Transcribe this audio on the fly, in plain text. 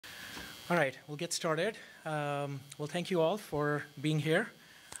All right, we'll get started. Well, thank you all for being here.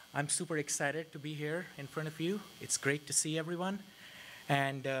 I'm super excited to be here in front of you. It's great to see everyone.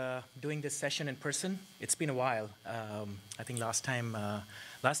 And doing this session in person, it's been a while. I think last time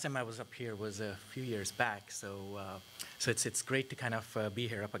I was up here was a few years back. So it's great to kind of be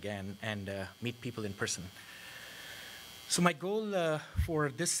here up again and meet people in person. So my goal for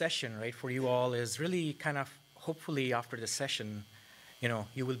this session, right, for you all is really kind of hopefully after this session,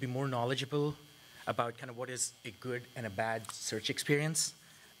 you will be more knowledgeable about kind of what is a good and a bad search experience.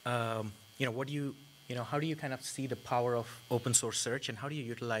 How do you kind of see the power of open source search, and how do you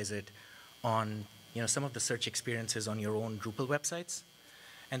utilize it on some of the search experiences on your own Drupal websites?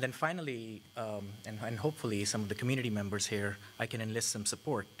 And then finally, and hopefully some of the community members here, I can enlist some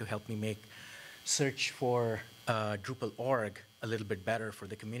support to help me make search for Drupal org a little bit better for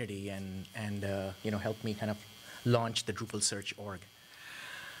the community, and help me kind of launch the Drupal search org.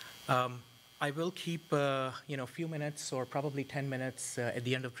 I will keep a few minutes or probably 10 minutes at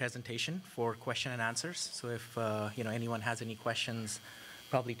the end of the presentation for question and answers. So if anyone has any questions,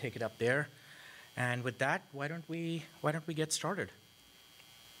 probably take it up there. And with that, why don't we get started?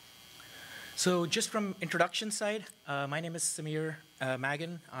 So just from introduction side, my name is Samir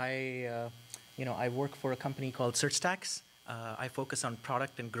Maggon. I work for a company called SearchStax. I focus on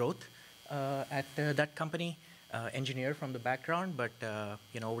product and growth at that company. Engineer from the background, but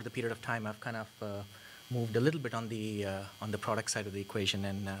over the period of time, I've kind of moved a little bit on the product side of the equation,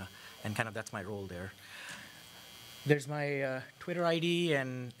 and kind of that's my role there. There's my Twitter ID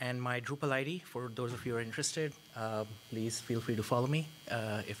and my Drupal ID for those of you who are interested. Please feel free to follow me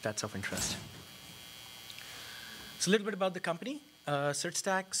if that's of interest. So a little bit about the company,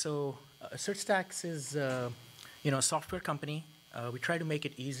 SearchStax. So SearchStax is a software company. We try to make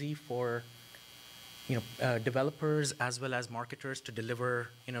it easy for developers as well as marketers to deliver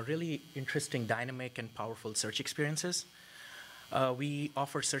really interesting, dynamic, and powerful search experiences. We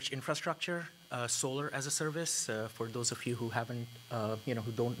offer search infrastructure, Solr as a service. For those of you who haven't,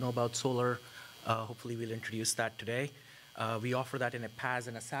 who don't know about Solr, hopefully we'll introduce that today. We offer that in a PaaS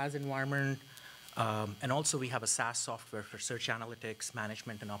and a SaaS environment, and also we have a SaaS software for search analytics,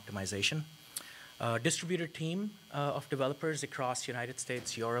 management, and optimization. Distributed team of developers across United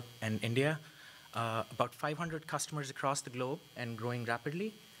States, Europe, and India. About 500 customers across the globe and growing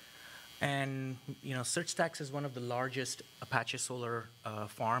rapidly. And SearchStax is one of the largest Apache Solr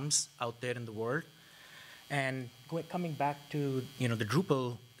farms out there in the world. And coming back to the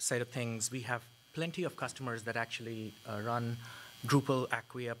Drupal side of things, we have plenty of customers that actually run Drupal,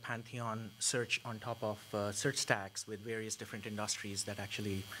 Acquia, Pantheon search on top of SearchStax with various different industries that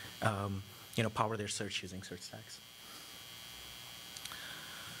actually power their search using SearchStax.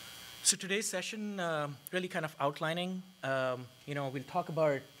 So today's session, really kind of outlining, we'll talk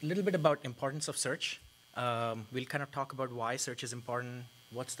about a little bit about importance of search. We'll kind of talk about why search is important,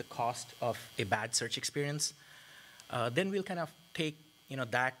 what's the cost of a bad search experience. Then we'll kind of take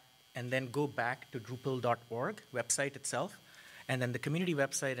that and then go back to drupal.org website itself, and then the community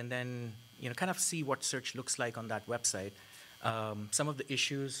website, and then kind of see what search looks like on that website, some of the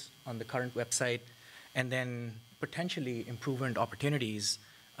issues on the current website, and then potentially improvement opportunities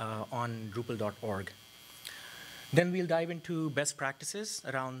on drupal.org. Then we'll dive into best practices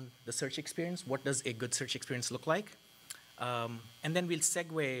around the search experience. What does a good search experience look like? And then we'll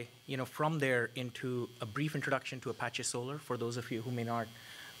segue from there into a brief introduction to Apache Solr for those of you who may not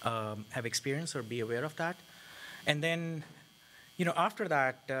have experience or be aware of that. And then after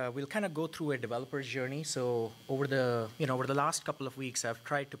that, we'll kind of go through a developer's journey. So over the last couple of weeks, I've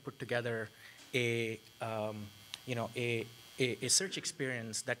tried to put together a search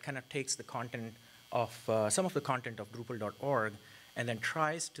experience that kind of takes the content of some of the content of drupal.org and then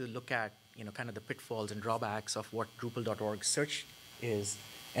tries to look at kind of the pitfalls and drawbacks of what drupal.org search is,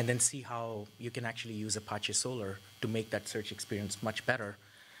 and then see how you can actually use Apache Solr to make that search experience much better.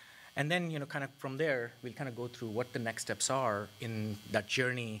 And then kind of from there, we'll kind of go through what the next steps are in that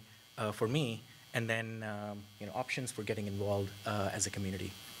journey for me, and then options for getting involved as a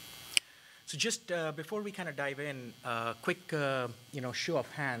community. So just before we kind of dive in, quick show of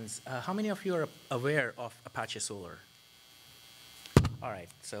hands. How many of you are aware of Apache Solr? All right,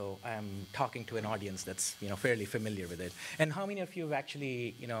 so I'm talking to an audience that's fairly familiar with it. And how many of you have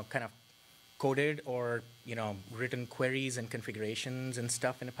actually kind of coded or written queries and configurations and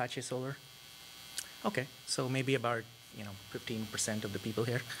stuff in Apache Solr? Okay, so maybe about 15% of the people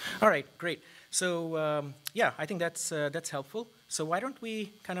here. All right, great. So yeah, I think that's helpful. So why don't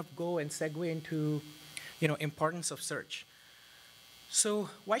we kind of go and segue into importance of search. So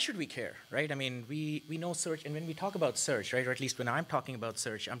why should we care, right? I mean, we know search, and when we talk about search, right, or at least when I'm talking about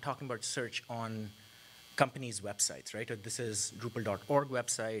search, I'm talking about search on companies' websites, right? This is Drupal.org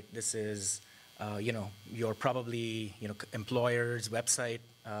website. This is, your probably, employer's website.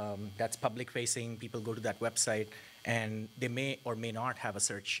 That's public-facing. People go to that website, and they may or may not have a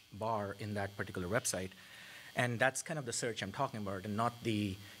search bar in that particular website. And that's kind of the search I'm talking about, and not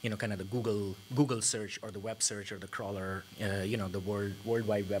the, kind of the Google search or the web search or the crawler, the World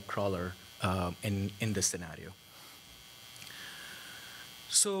Wide Web crawler in this scenario.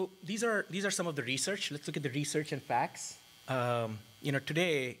 So these are some of the research. Let's look at the research and facts.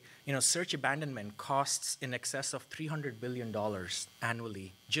 Today, search abandonment costs in excess of $300 billion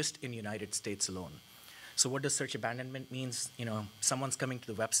annually just in the United States alone. So what does search abandonment means? Someone's coming to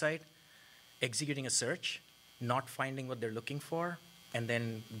the website, executing a search, not finding what they're looking for, and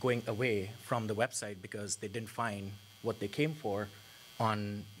then going away from the website because they didn't find what they came for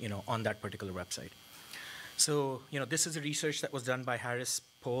on that particular website. So, this is a research that was done by Harris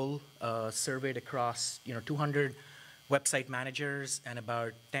Poll, surveyed across, 200 website managers and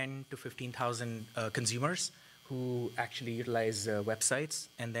about 10 to 15,000 consumers who actually utilize websites,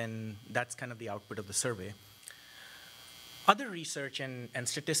 and then that's kind of the output of the survey. Other research and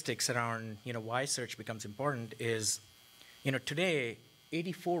statistics around why search becomes important is, today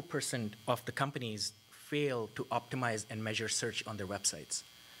 84% of the companies fail to optimize and measure search on their websites.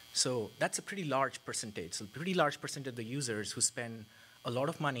 So that's a pretty large percentage. So a pretty large percentage of the users who spend a lot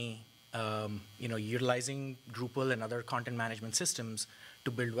of money, utilizing Drupal and other content management systems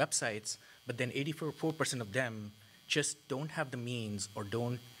to build websites, but then 84% of them just don't have the means or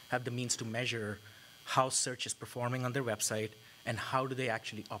don't have the means to measure how search is performing on their website and how do they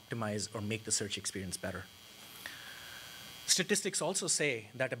actually optimize or make the search experience better. Statistics also say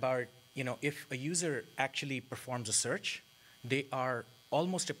that about, if a user actually performs a search, they are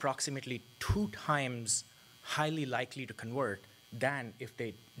almost approximately 2 times highly likely to convert than if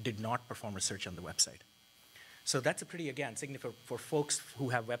they did not perform a search on the website. So that's a pretty, again, significant for folks who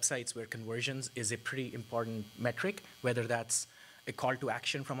have websites where conversions is a pretty important metric, whether that's a call to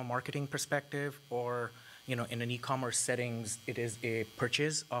action from a marketing perspective or, in an e-commerce settings, it is a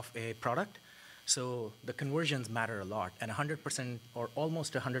purchase of a product. So the conversions matter a lot, and 100% or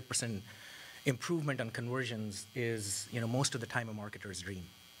almost 100% improvement on conversions is, most of the time a marketer's dream,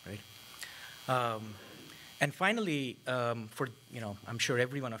 right? And finally, I'm sure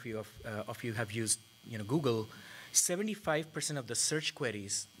every one of you have used, Google. 75% of the search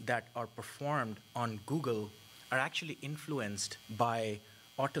queries that are performed on Google are actually influenced by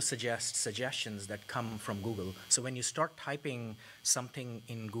auto-suggest suggestions that come from Google. So when you start typing something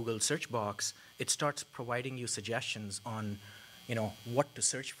in Google search box, it starts providing you suggestions on, what to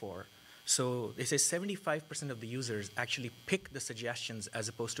search for. So they say 75% of the users actually pick the suggestions as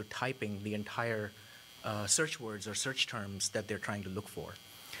opposed to typing the entire search words or search terms that they're trying to look for.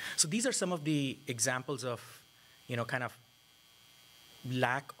 So these are some of the examples of, kind of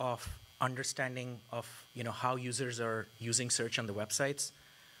lack of understanding of, how users are using search on the websites.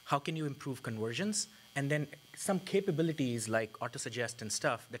 How can you improve conversions? And then some capabilities like auto-suggest and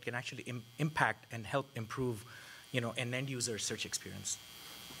stuff that can actually impact and help improve, an end user search experience.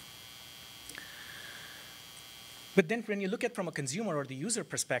 But then when you look at from a consumer or the user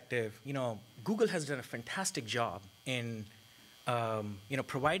perspective, Google has done a fantastic job in,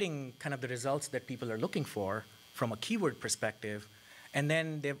 providing kind of the results that people are looking for from a keyword perspective. And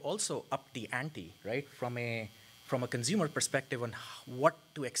then they've also upped the ante, right, from a consumer perspective on what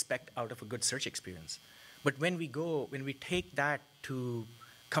to expect out of a good search experience. But when we take that to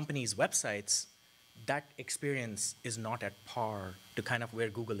companies' websites, that experience is not at par to kind of where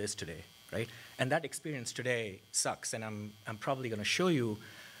Google is today, right? And that experience today sucks. And I'm probably going to show you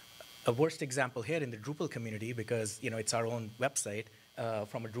a worst example here in the Drupal community because it's our own website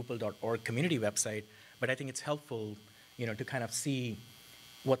from a Drupal.org community website. But I think it's helpful, to kind of see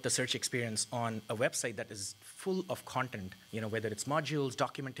what the search experience on a website that is full of content, whether it's modules,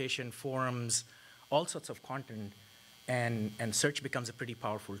 documentation, forums, all sorts of content, and search becomes a pretty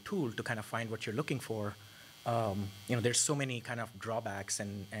powerful tool to kind of find what you're looking for. There's so many kind of drawbacks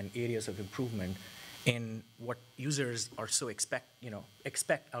and areas of improvement in what users are so expect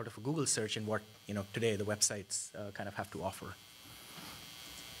out of a Google search and what today the websites kind of have to offer.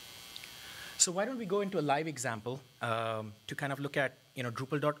 So why don't we go into a live example to kind of look at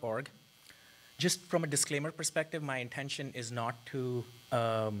Drupal.org. Just from a disclaimer perspective, my intention is not to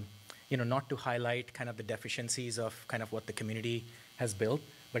not to highlight kind of the deficiencies of kind of what the community has built,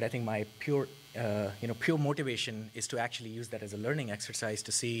 but I think my pure motivation is to actually use that as a learning exercise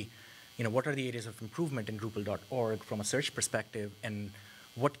to see what are the areas of improvement in Drupal.org from a search perspective, and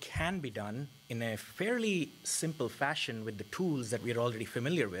what can be done in a fairly simple fashion with the tools that we're already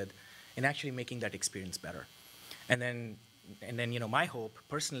familiar with in actually making that experience better. And then my hope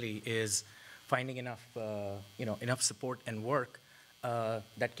personally is finding enough, enough support and work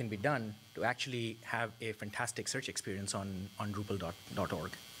that can be done to actually have a fantastic search experience on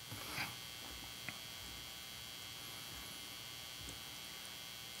Drupal.org.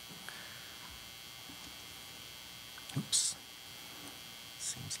 Oops.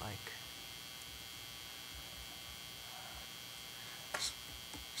 Seems like.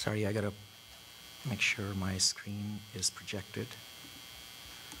 Sorry, I gotta make sure my screen is projected.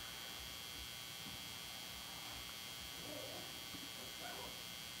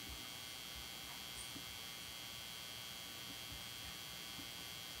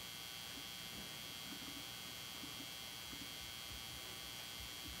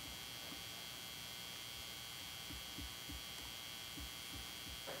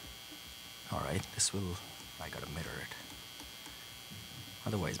 All right, this will, I gotta mirror it.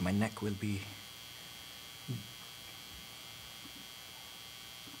 Otherwise, my neck will be.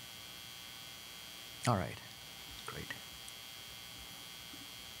 All right, great.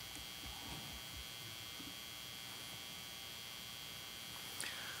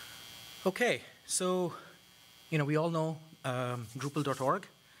 Okay, so, we all know Drupal.org.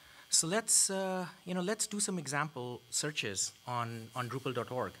 So let's do some example searches on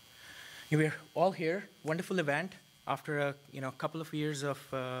Drupal.org. We're all here, wonderful event. After a couple of years of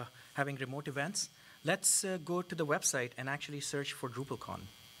having remote events, let's go to the website and actually search for DrupalCon.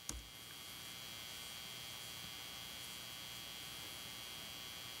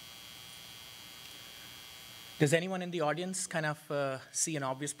 Does anyone in the audience kind of see an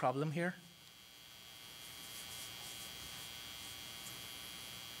obvious problem here?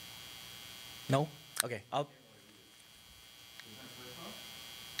 No? Okay, I'll.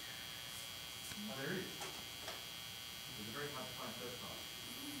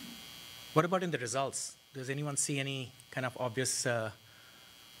 What about in the results? Does anyone see any kind of obvious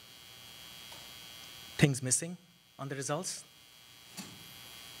things missing on the results?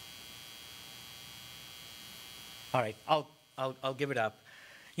 All right, I'll give it up.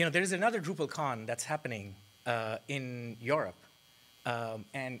 There is another DrupalCon that's happening in Europe,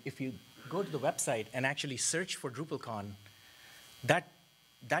 and if you go to the website and actually search for DrupalCon, that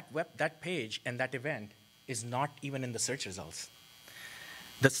page and that event is not even in the search results.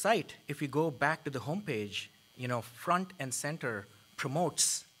 The site, if you go back to the homepage, front and center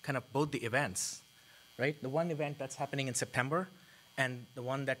promotes kind of both the events, right? The one event that's happening in September and the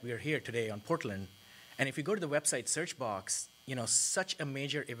one that we're here today on Portland. And if you go to the website search box, such a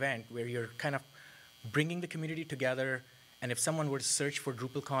major event where you're kind of bringing the community together, and if someone were to search for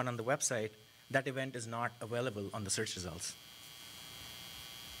DrupalCon on the website, that event is not available on the search results.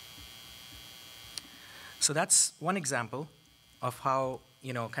 So that's one example of how,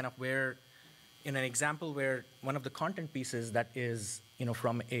 kind of where, in an example where one of the content pieces that is,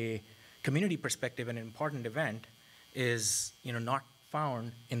 from a community perspective, an important event is, not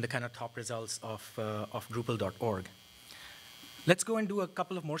found in the kind of top results of Drupal.org. Let's go and do a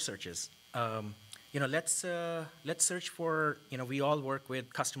couple of more searches. Let's search for, we all work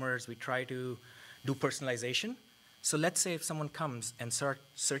with customers, we try to do personalization. So let's say if someone comes and start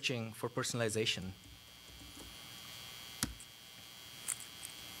searching for personalization.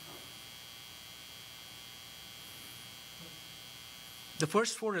 The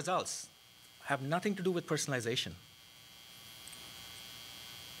first 4 results have nothing to do with personalization.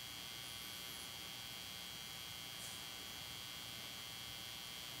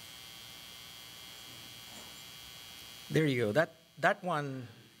 There you go. That one,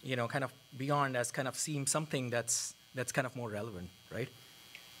 kind of beyond as kind of seems something that's kind of more relevant, right?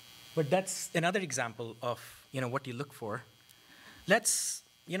 But that's another example of what you look for. Let's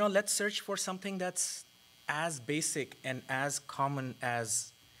search for something that's as basic and as common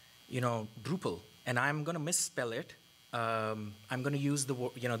as Drupal, and I'm going to misspell it. I'm going to use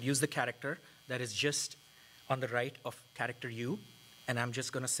the character that is just on the right of character U, and I'm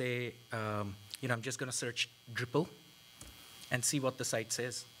just going to say I'm just going to search Drupal and see what the site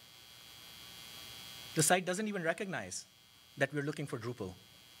says. The site doesn't even recognize that we're looking for Drupal.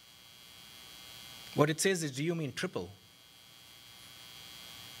 What it says is, do you mean triple?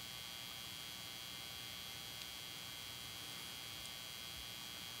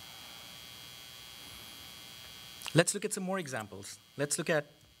 Let's look at some more examples. Let's look at,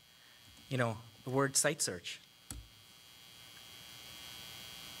 the word site search.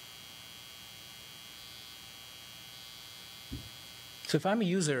 So if I'm a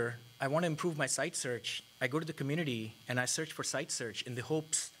user I want to improve my site search, I go to the community and I search for site search in the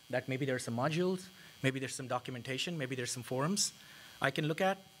hopes that maybe there's some modules, maybe there's some documentation, maybe there's some forums I can look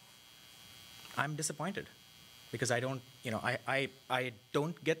at. I'm disappointed because I don't, I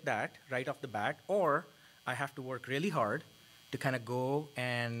don't get that right off the bat, or I have to work really hard to kind of go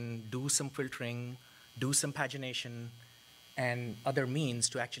and do some filtering, do some pagination, and other means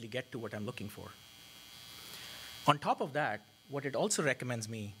to actually get to what I'm looking for. On top of that, what it also recommends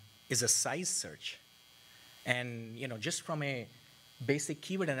me is a size search. And just from a basic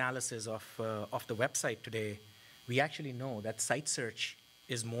keyword analysis of the website today, we actually know that site search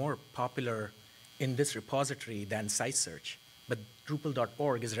is more popular in this repository than size search. But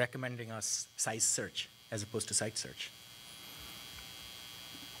Drupal.org is recommending us size search as opposed to site search.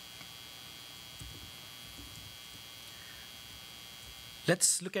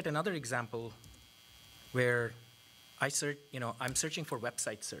 Let's look at another example where I'm searching for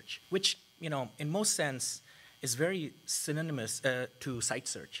website search, which, in most sense is very synonymous to site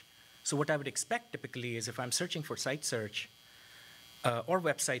search. So what I would expect typically is if I'm searching for site search or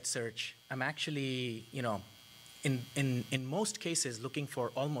website search, I'm actually, in most cases looking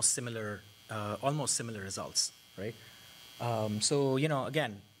for almost similar results, right? So,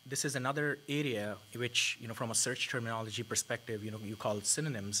 again, this is another area which, from a search terminology perspective, you call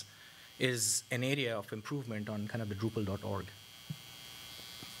synonyms, is an area of improvement on kind of the Drupal.org.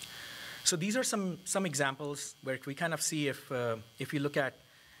 So these are some examples where we kind of see if you look at,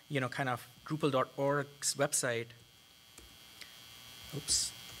 kind of Drupal.org's website.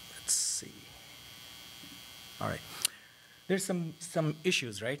 Oops, let's see. All right. There's some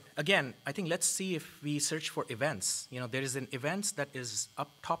issues, right? Again, I think let's see if we search for events. There is an events that is up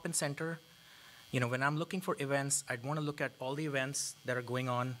top and center. When I'm looking for events, I'd want to look at all the events that are going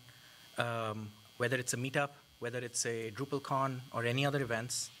on, whether it's a meetup, whether it's a DrupalCon, or any other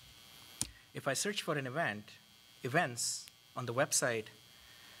events. If I search for an events on the website,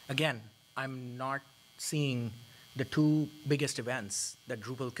 again, I'm not seeing the two biggest events that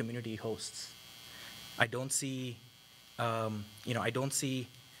Drupal community hosts. I don't see I don't see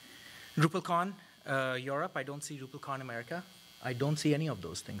DrupalCon Europe. I don't see DrupalCon America. I don't see any of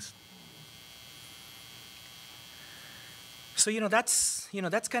those things. So that's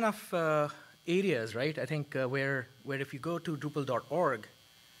kind of areas, right? I think where if you go to Drupal.org,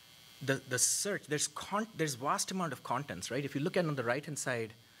 the search, there's vast amount of contents, right? If you look at on the right hand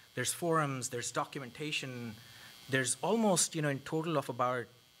side, there's forums, there's documentation, there's almost in total of about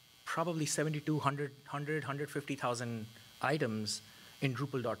probably 7,200, 150,000 items in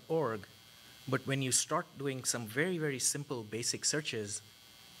Drupal.org. But when you start doing some very, very simple basic searches,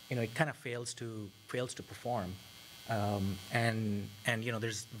 it kind of fails to perform. And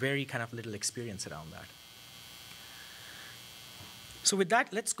there's very kind of little experience around that. So with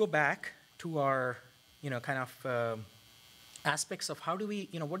that, let's go back to our, kind of aspects of how do we,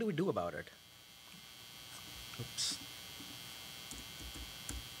 what do we do about it? Oops.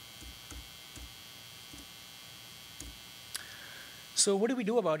 So what do we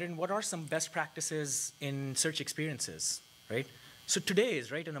do about it, and what are some best practices in search experiences, right? So today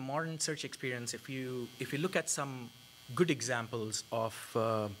is, right, in a modern search experience, if you look at some good examples of,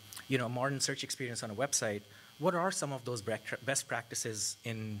 a modern search experience on a website, what are some of those best practices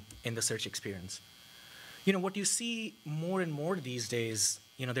in the search experience? What you see more and more these days,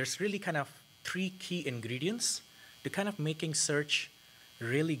 there's really kind of three key ingredients to kind of making search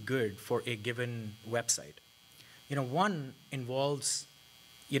really good for a given website. One involves,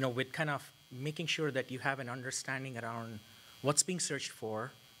 with kind of making sure that you have an understanding around what's being searched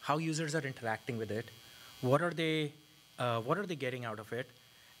for, how users are interacting with it, what are they getting out of it,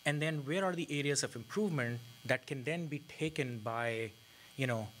 and then where are the areas of improvement that can then be taken by,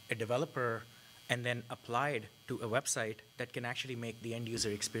 a developer and then applied to a website that can actually make the end user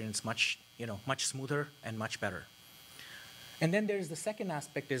experience much smoother and much better. And then there's the second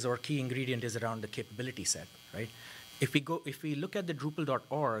aspect or key ingredient is around the capability set, right? If we look at the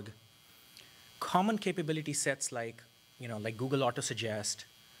Drupal.org, common capability sets like Google Autosuggest,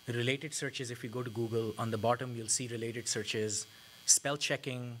 related searches, if you go to Google, on the bottom you'll see related searches, spell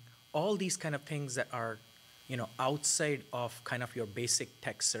checking, all these kind of things that are, outside of kind of your basic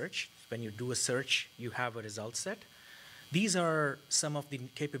text search. When you do a search, you have a result set. These are some of the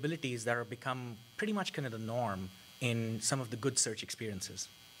capabilities that have become pretty much kind of the norm in some of the good search experiences.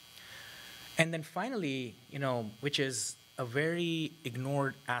 And then finally, which is a very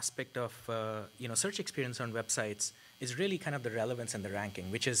ignored aspect of search experience on websites, is really kind of the relevance and the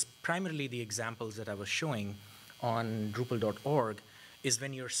ranking, which is primarily the examples that I was showing on Drupal.org, is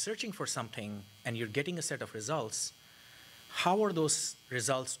when you're searching for something and you're getting a set of results, how are those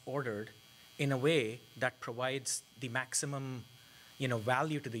results ordered in a way that provides the maximum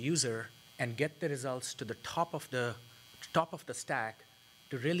value to the user and get the results to the top of the stack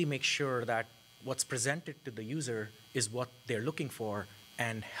to really make sure that what's presented to the user is what they're looking for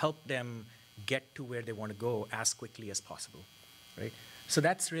and help them get to where they want to go as quickly as possible, right? So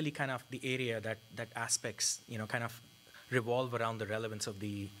that's really kind of the area that aspects kind of revolve around the relevance of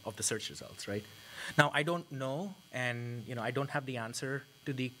the search results, right? Now, I don't know, and I don't have the answer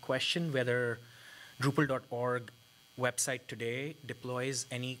to the question whether Drupal.org website today deploys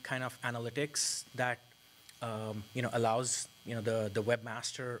any kind of analytics that allows the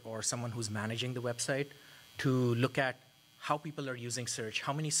webmaster or someone who's managing the website to look at how people are using search,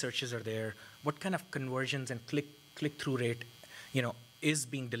 how many searches are there, what kind of conversions and click-through rate is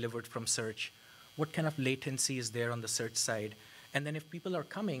being delivered from search, what kind of latency is there on the search side. And then if people are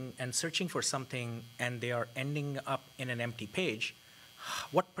coming and searching for something and they are ending up in an empty page,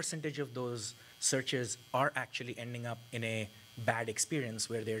 what percentage of those searches are actually ending up in a bad experience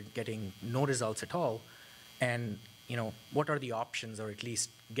where they're getting no results at all? And what are the options, or at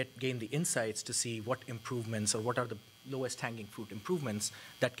least gain the insights to see what improvements or what are the lowest hanging fruit improvements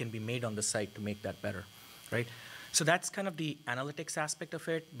that can be made on the site to make that better, right? So that's kind of the analytics aspect of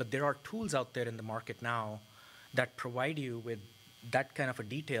it, but there are tools out there in the market now that provide you with that kind of a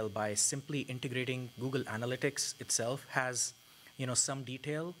detail by simply integrating Google Analytics itself has some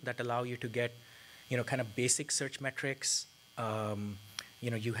detail that allow you to get kind of basic search metrics.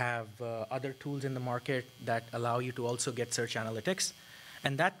 You have other tools in the market that allow you to also get search analytics.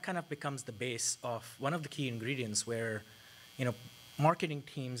 And that kind of becomes the base of one of the key ingredients where marketing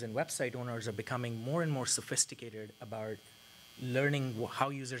teams and website owners are becoming more and more sophisticated about learning how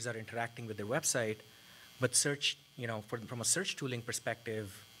users are interacting with their website. But search, from a search tooling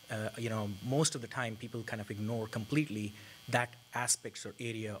perspective, most of the time people kind of ignore completely that aspects or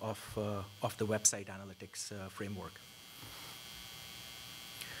area of the website analytics framework.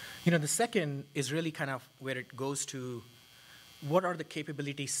 The second is really kind of where it goes to what are the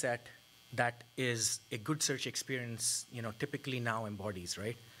capability set that is a good search experience, typically now embodies,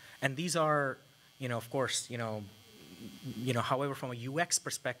 right? And these are, of course, however, from a UX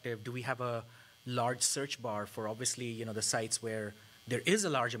perspective, do we have a large search bar for obviously, the sites where there is a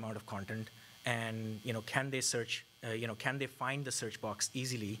large amount of content, and can they search, can they find the search box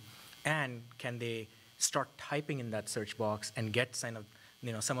easily, and can they start typing in that search box and get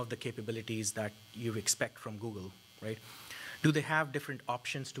some of the capabilities that you expect from Google, right? Do they have different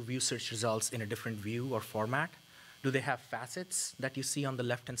options to view search results in a different view or format? Do they have facets that you see on the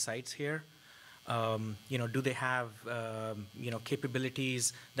left-hand sides here? Do they have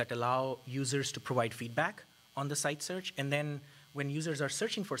capabilities that allow users to provide feedback on the site search? And then when users are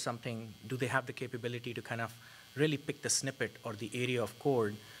searching for something, do they have the capability to kind of really pick the snippet or the area of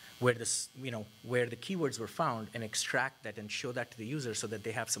code where where the keywords were found and extract that and show that to the user so that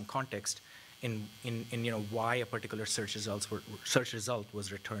they have some context in why a particular search result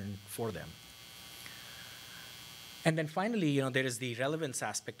was returned for them. And then finally, there is the relevance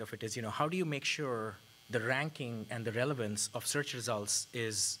aspect of it. Is how do you make sure the ranking and the relevance of search results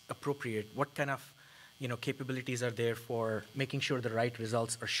is appropriate? What kind of capabilities are there for making sure the right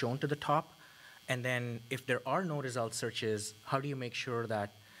results are shown to the top? And then if there are no result searches, how do you make sure that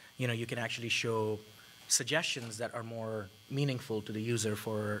you can actually show suggestions that are more meaningful to the user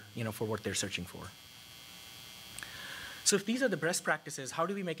for what they're searching for? So if these are the best practices, how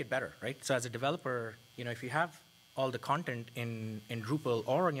do we make it better, right? So as a developer, if you have all the content in Drupal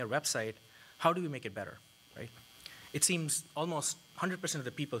or on your website, how do we make it better, right? It seems almost 100% of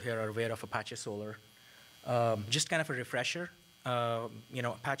the people here are aware of Apache Solr. Just kind of a refresher,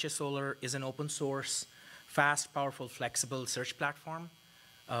 Apache Solr is an open source, fast, powerful, flexible search platform,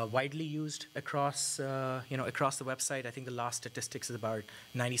 widely used across the website. I think the last statistics is about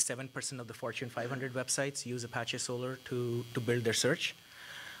 97% of the Fortune 500 websites use Apache Solr to build their search.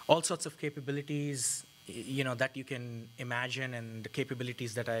 All sorts of capabilities that you can imagine, and the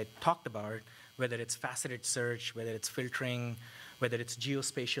capabilities that I talked about, whether it's faceted search, whether it's filtering, whether it's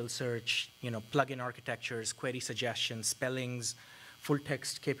geospatial search, plugin architectures, query suggestions, spellings, full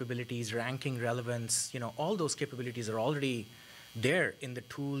text capabilities, ranking, relevance, all those capabilities are already there in the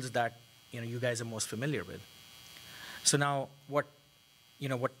tools that you guys are most familiar with. So now what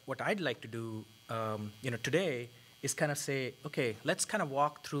I'd like to do today is kind of say, okay, let's kind of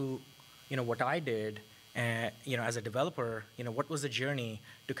walk through what I did as a developer, what was the journey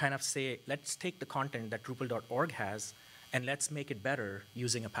to kind of say, let's take the content that Drupal.org has and let's make it better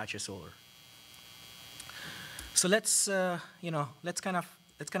using Apache Solr. So let's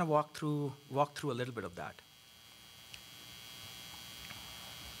kind of walk through a little bit of that.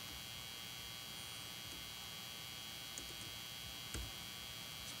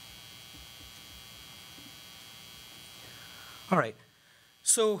 All right.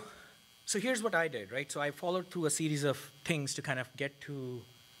 So here's what I did, right? So I followed through a series of things to kind of get to,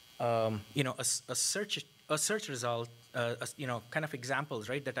 a search result, kind of examples,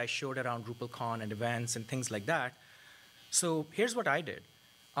 right, that I showed around DrupalCon and events and things like that. So here's what I did.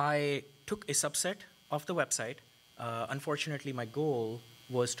 I took a subset of the website. Unfortunately, my goal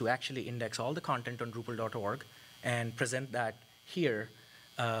was to actually index all the content on Drupal.org and present that here.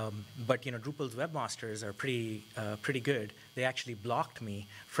 But Drupal's webmasters are pretty good. They actually blocked me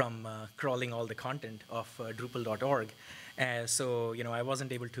from crawling all the content of Drupal.org. So I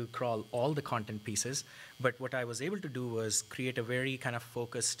wasn't able to crawl all the content pieces. But what I was able to do was create a very kind of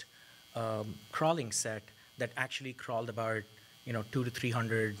focused crawling set that actually crawled about 200 to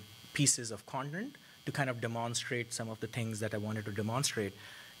 300 pieces of content to kind of demonstrate some of the things that I wanted to demonstrate,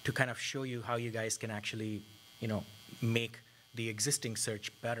 to kind of show you how you guys can actually make the existing search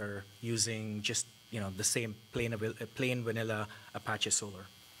better using just the same plain vanilla Apache Solr.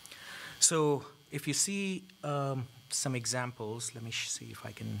 So if you see some examples, let me see if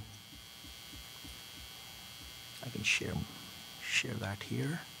I can share that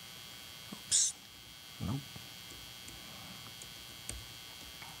here. Oops, nope.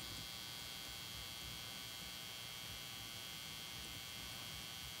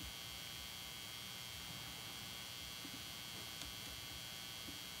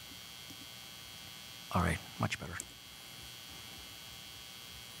 All right, much better.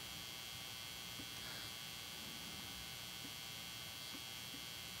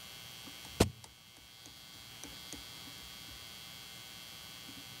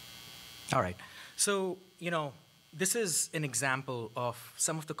 All right, so this is an example of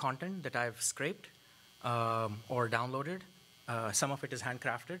some of the content that I've scraped or downloaded. Some of it is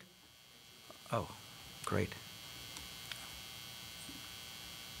handcrafted. Oh, great.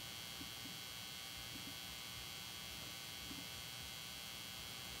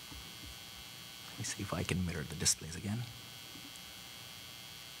 Let me see if I can mirror the displays again.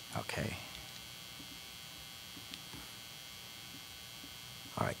 Okay.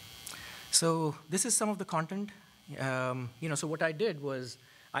 All right. So this is some of the content. So what I did was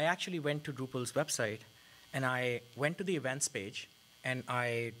I actually went to Drupal's website and I went to the events page and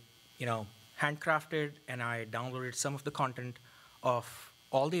I, handcrafted and I downloaded some of the content of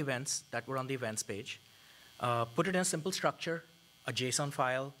all the events that were on the events page, put it in a simple structure, a JSON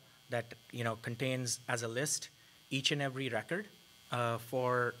file that contains as a list each and every record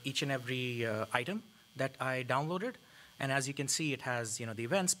for each and every item that I downloaded. And as you can see, it has the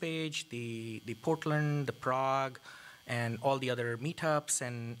events page, the Portland, the Prague, and all the other meetups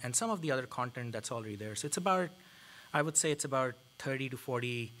and some of the other content that's already there. So it's about, I would say it's about 30 to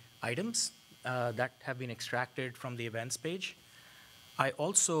 40 items that have been extracted from the events page. I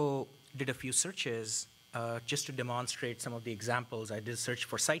also did a few searches just to demonstrate some of the examples. I did a search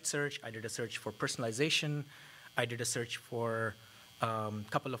for site search. I did a search for personalization. I did a search for a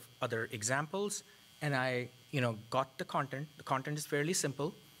couple of other examples. And I got the content. The content is fairly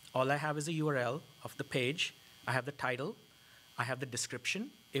simple. All I have is a URL of the page. I have the title. I have the description,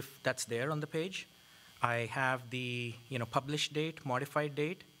 if that's there on the page. I have the published date, modified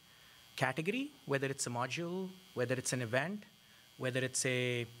date, category, whether it's a module, whether it's an event, whether it's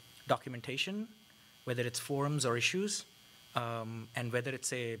a documentation, whether it's forums or issues, and whether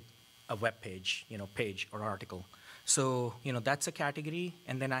it's a web page, page or article. So that's a category,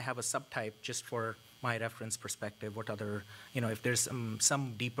 and then I have a subtype just for my reference perspective. What other, if there's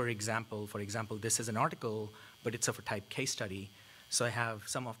some deeper example, for example, this is an article, but it's of a type case study. So I have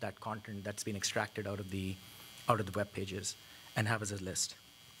some of that content that's been extracted out of the web pages and have as a list.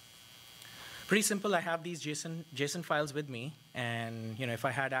 Pretty simple. I have these JSON files with me, and if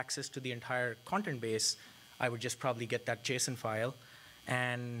I had access to the entire content base, I would just probably get that JSON file,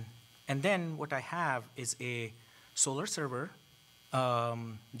 and then what I have is a Solr server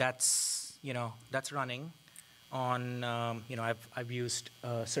that's running on I've used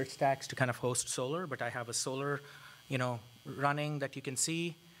SearchStax to kind of host Solr, but I have a Solr running that you can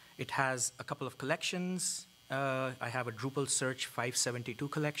see. It has a couple of collections. I have a Drupal Search 572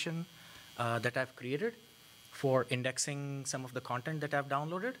 collection that I've created for indexing some of the content that I've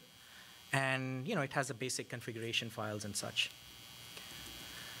downloaded, and it has a basic configuration files and such.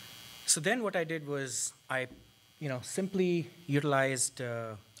 So then what I did was I simply utilized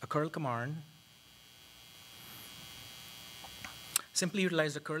a curl command. Simply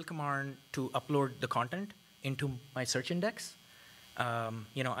utilized a curl command to upload the content into my search index.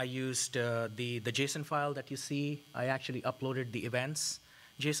 I used the JSON file that you see. I actually uploaded the events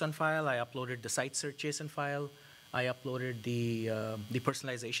JSON file. I uploaded the site search JSON file. I uploaded the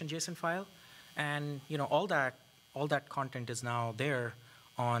personalization JSON file, and all that all that content is now there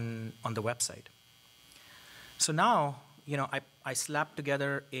on the website. So now, I slapped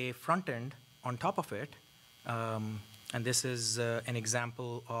together a front end on top of it, and this is an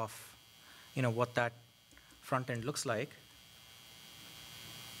example of, what that front end looks like.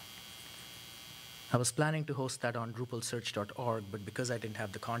 I was planning to host that on drupalsearch.org, but because I didn't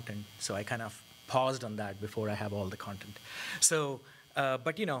have the content, so I kind of paused on that before I have all the content. So,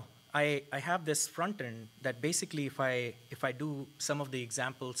 but I have this front end that basically if I do some of the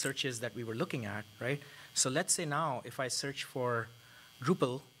example searches that we were looking at, right? So let's say now if I search for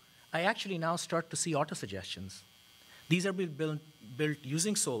Drupal, I actually now start to see auto-suggestions. These are built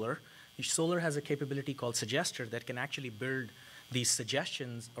using Solr. Solr has a capability called Suggester that can actually build these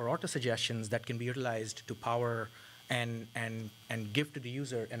suggestions or auto-suggestions that can be utilized to power and give to the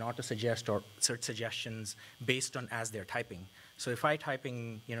user an auto-suggest or search suggestions based on as they're typing. So if I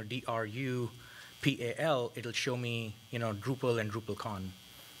typing, DRUPAL, it'll show me, Drupal and DrupalCon,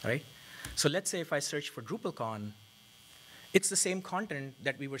 right? So let's say if I search for DrupalCon, it's the same content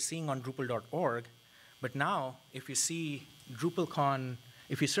that we were seeing on Drupal.org, but now if you see DrupalCon,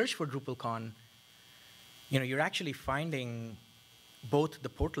 if you search for DrupalCon, you're actually finding both the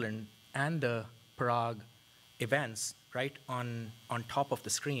Portland and the Prague events right on top of the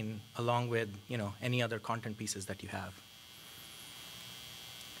screen, along with any other content pieces that you have.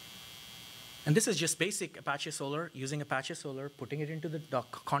 And this is just basic Apache Solr, using Apache Solr, putting it into the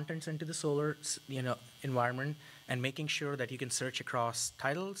contents into the Solr environment, and making sure that you can search across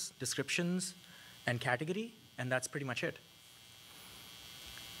titles, descriptions, and category, and that's pretty much it.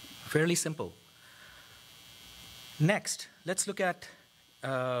 Fairly simple. Next, let's look at,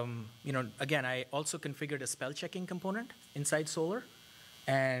 again, I also configured a spell checking component inside Solr,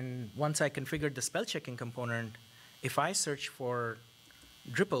 and once I configured the spell checking component, if I search for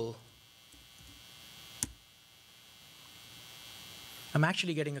Drupal, I'm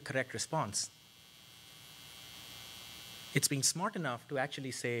actually getting a correct response. It's being smart enough to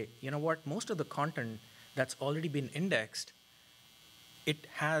actually say, you know what, most of the content that's already been indexed, it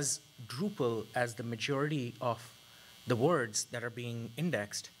has Drupal as the majority of the words that are being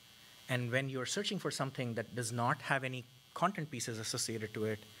indexed. And when you're searching for something that does not have any content pieces associated to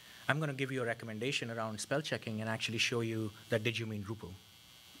it, I'm going to give you a recommendation around spell checking and actually show you that did you mean Drupal.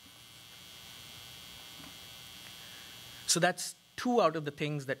 So that's 2 out of the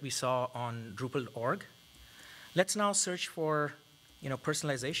things that we saw on Drupal.org. Let's now search for,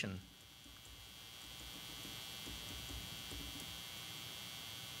 personalization.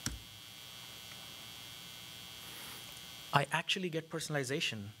 I actually get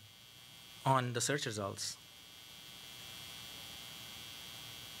personalization on the search results.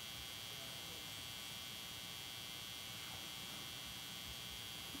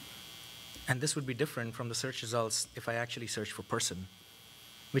 And this would be different from the search results if I actually search for person,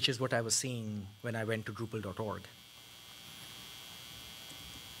 which is what I was seeing when I went to Drupal.org.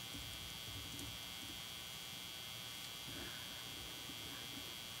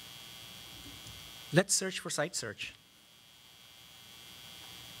 Let's search for site search.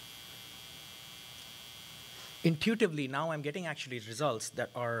 Intuitively, now I'm getting actually results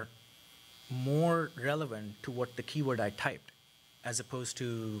that are more relevant to what the keyword I typed, as opposed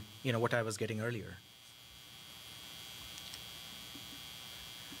to what I was getting earlier.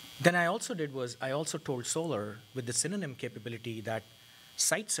 Then I also did was I also told Solr with the synonym capability that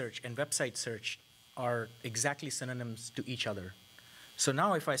site search and website search are exactly synonyms to each other. So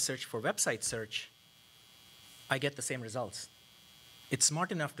now if I search for website search, I get the same results. It's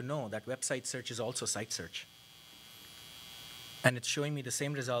smart enough to know that website search is also site search. And it's showing me the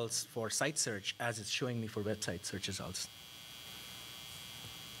same results for site search as it's showing me for website search results.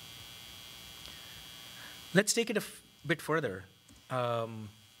 Let's take it a bit further.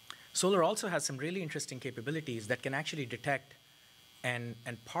 Solr also has some really interesting capabilities that can actually detect and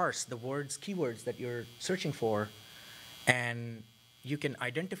parse the keywords that you're searching for, and you can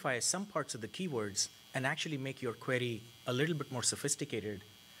identify some parts of the keywords and actually make your query a little bit more sophisticated.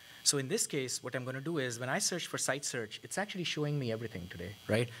 So in this case, what I'm going to do is when I search for site search, it's actually showing me everything today,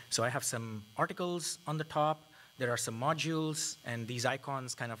 right? So I have some articles on the top. There are some modules, and these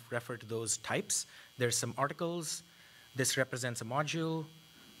icons kind of refer to those types. There's some articles. This represents a module.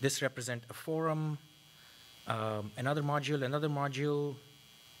 This represents a forum, another module, another module.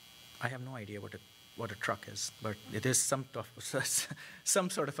 I have no idea what a truck is, but it is some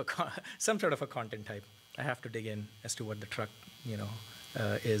sort of a content type. I have to dig in as to what the truck,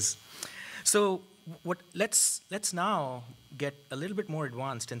 is. So let's now get a little bit more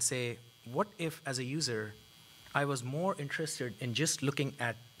advanced and say, what if, as a user, I was more interested in just looking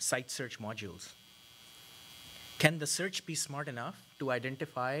at site search modules? can the search be smart enough to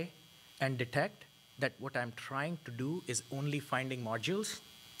identify and detect that what I'm trying to do is only finding modules?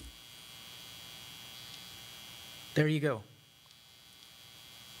 There you go.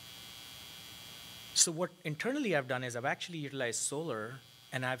 So what internally I've done is I've actually utilized Solr,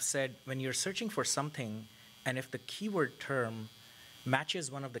 and I've said when you're searching for something, and if the keyword term matches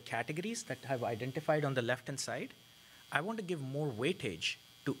one of the categories that I've identified on the left-hand side, I want to give more weightage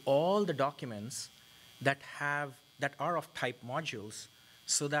to all the documents that are of type modules,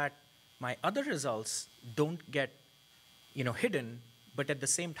 so that my other results don't get hidden, but at the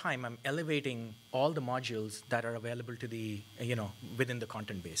same time, I'm elevating all the modules that are available to the, within the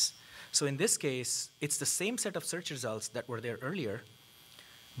content base. So in this case, it's the same set of search results that were there earlier,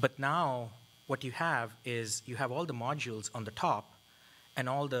 but now what you have is you have all the modules on the top and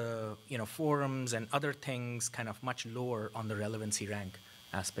all the forums and other things kind of much lower on the relevancy rank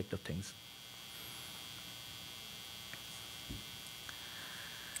aspect of things.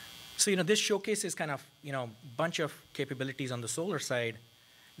 So this showcases kind of bunch of capabilities on the Solr side.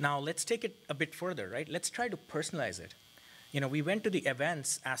 Now let's take it a bit further, right? Let's try to personalize it. We went to the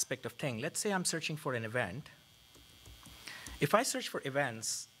events aspect of thing. Let's say I'm searching for an event. If I search for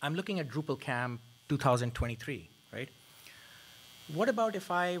events, I'm looking at DrupalCamp 2023, right? What about if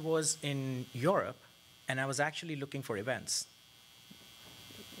I was in Europe and I was actually looking for events?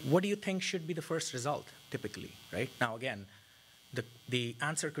 What do you think should be the first result, typically, right? Now, again, the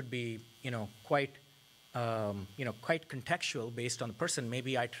answer could be, quite contextual based on the person.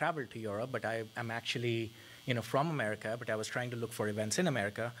 Maybe I traveled to Europe, but I'm actually, from America, but I was trying to look for events in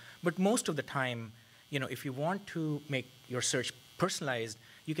America. But most of the time, if you want to make your search personalized,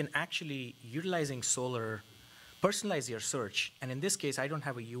 you can actually, utilizing Solr, personalize your search. And in this case, I don't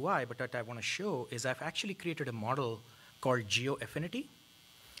have a UI, but what I want to show is I've actually created a model called Geo Affinity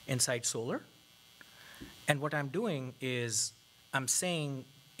inside Solr. And what I'm doing is I'm saying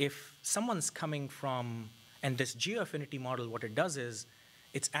if someone's coming from, and this Geo Affinity model, what it does is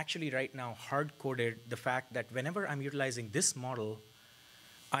it's actually right now hard-coded the fact that whenever I'm utilizing this model,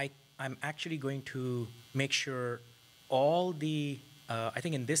 I'm actually going to make sure all the, I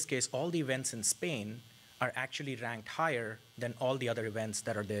think in this case, all the events in Spain are actually ranked higher than all the other events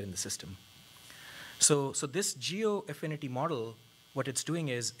that are there in the system. So this Geo Affinity model, what it's doing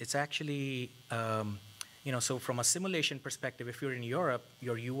is it's actually, so from a simulation perspective, if you're in Europe,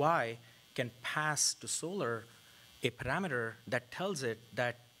 your UI can pass to Solr a parameter that tells it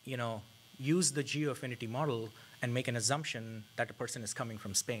that, use the Geo Affinity model and make an assumption that a person is coming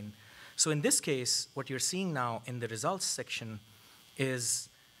from Spain. So in this case, what you're seeing now in the results section is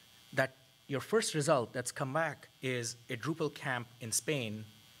that your first result that's come back is a Drupal camp in Spain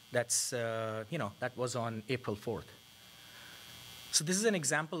that's, that was on April 4th. So this is an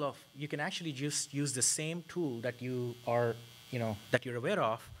example of, you can actually just use the same tool that you are, that you're aware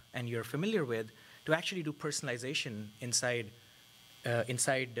of and you're familiar with to actually do personalization inside,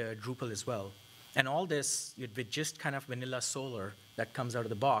 Drupal as well. And all this with just kind of vanilla Solr that comes out of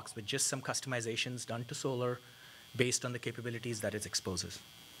the box with just some customizations done to Solr based on the capabilities that it exposes.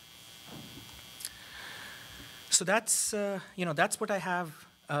 So that's, that's what I have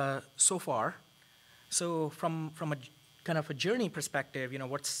so far. So from a kind of a journey perspective,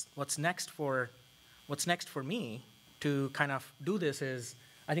 what's next for me to kind of do this is,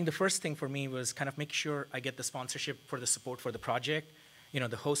 I think the first thing for me was kind of make sure I get the sponsorship for the support for the project,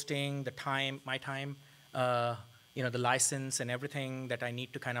 the hosting, the time, my time, the license and everything that I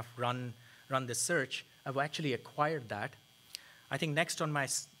need to kind of run this search. I've actually acquired that. I think next on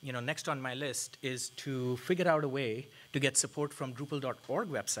my list is to figure out a way to get support from Drupal.org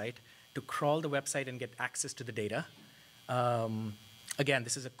website to crawl the website and get access to the data. Again,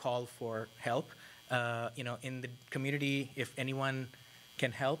 this is a call for help. In the community, if anyone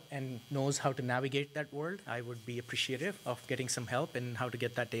can help and knows how to navigate that world, I would be appreciative of getting some help in how to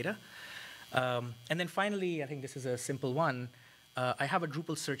get that data. And then finally, I think this is a simple one. I have a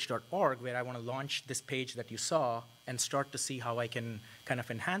drupalsearch.org where I want to launch this page that you saw and start to see how I can kind of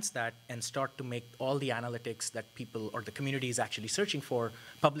enhance that and start to make all the analytics that people or the community is actually searching for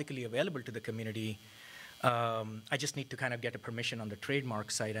publicly available to the community. I just need to kind of get a permission on the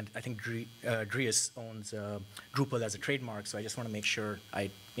trademark side, and I think Dries owns Drupal as a trademark, so I just want to make sure I,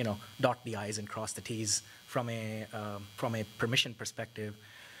 dot the I's and cross the T's from a permission perspective,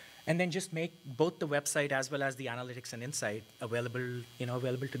 and then just make both the website as well as the analytics and insight available,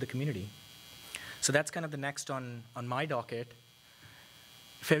 available to the community. So that's kind of the next on my docket.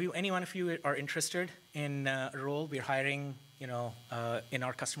 If any one of you are interested in a role, we're hiring, in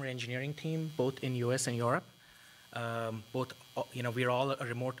our customer engineering team, both in US and Europe. We're all a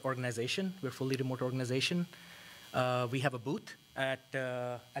remote organization. We're a fully remote organization. We have a booth at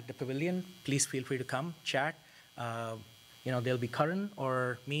the pavilion. Please feel free to come, chat. There'll be Karan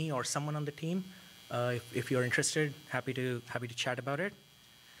or me or someone on the team. If you're interested, happy to chat about it.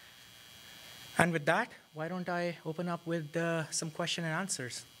 And with that, why don't I open up with some question and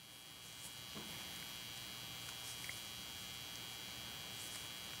answers?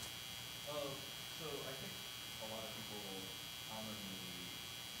 So I think a lot of people commonly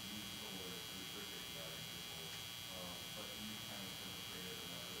use Solar through Search API in Drupal, but you kind of demonstrated a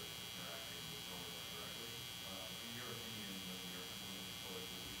method of interacting with Solar directly. In your opinion, when you're implementing Solar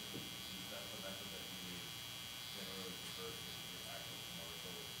solutions, is that the method that you generally prefer because you get access to more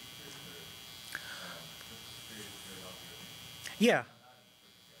Solar features, or just curious to hear about your opinion? Yeah.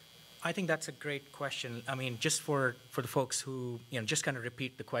 I think that's a great question. I mean, just for the folks who, just kind of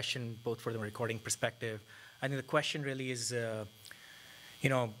repeat the question, both for the recording perspective. I think the question really is,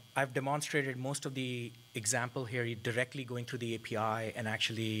 I've demonstrated most of the example here directly going through the API and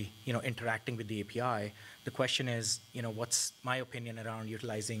actually, interacting with the API. The question is, what's my opinion around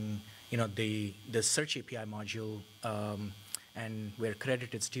utilizing, the Search API module, and where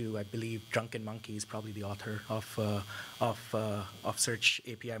credit is due, I believe Drunken Monkey is probably the author of Search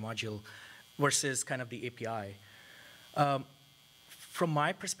API module versus kind of the API. From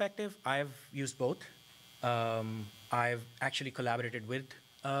my perspective, I've used both. I've actually collaborated with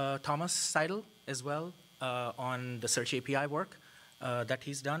Thomas Seidel as well on the Search API work that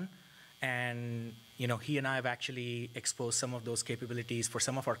he's done. And he and I have actually exposed some of those capabilities for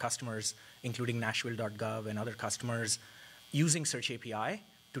some of our customers, including Nashville.gov and other customers, using Search API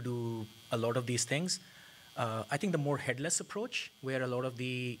to do a lot of these things. I think the more headless approach, where a lot of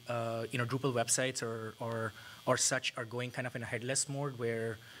the Drupal websites or such are going kind of in a headless mode,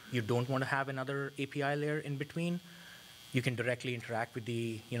 where you don't want to have another API layer in between, you can directly interact with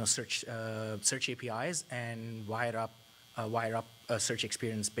the Search APIs and wire up a search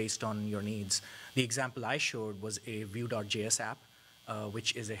experience based on your needs. The example I showed was a Vue.js app,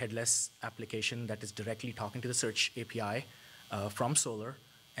 which is a headless application that is directly talking to the Search API from Solar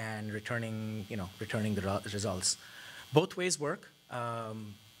and returning the results. Both ways work.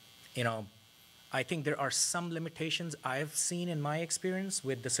 I think there are some limitations I've seen in my experience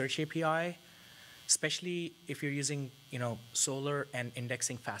with the Search API, especially if you're using Solar and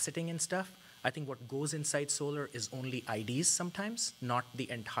indexing faceting and stuff. I think what goes inside Solar is only IDs sometimes, not the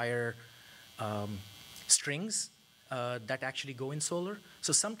entire strings that actually go in Solar.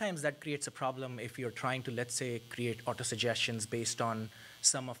 So sometimes that creates a problem if you're trying to, let's say, create auto-suggestions based on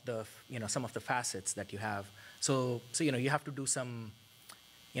some of the facets that you have. So you have to do some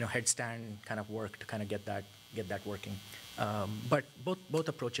headstand kind of work to kind of get that working. But both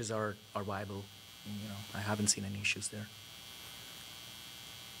approaches are viable. I haven't seen any issues there.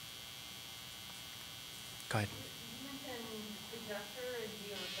 Go ahead. You mentioned Suggester and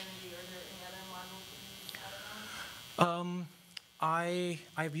GeoAffinity. Are there any other modules that you added on?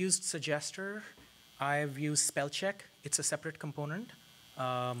 I've used Suggester. I've used Spellcheck. It's a separate component.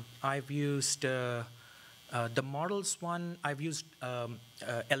 I've used the models one. I've used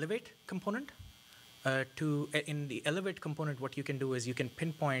Elevate component. In the Elevate component, what you can do is you can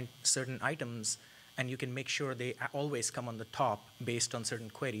pinpoint certain items, and you can make sure they always come on the top based on certain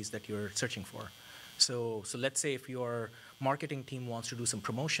queries that you're searching for. So let's say if your marketing team wants to do some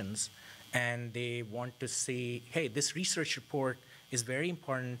promotions, and they want to say, hey, this research report is very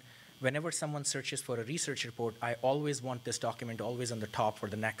important. Whenever someone searches for a research report, I always want this document always on the top for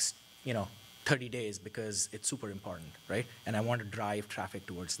the next 30 days because it's super important, right? And I want to drive traffic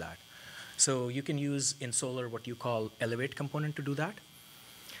towards that. So you can use in Solar what you call Elevate component to do that.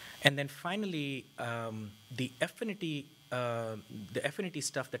 And then finally, the affinity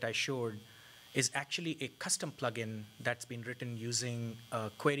stuff that I showed is actually a custom plugin that's been written using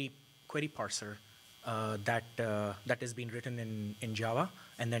a query parser that has been written in Java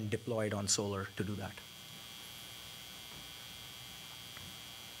and then deployed on Solar to do that.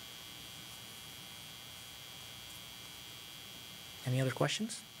 Any other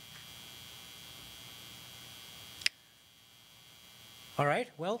questions? All right.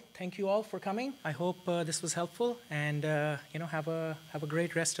 Well, thank you all for coming. I hope this was helpful, and have a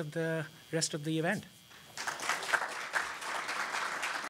great rest of the event.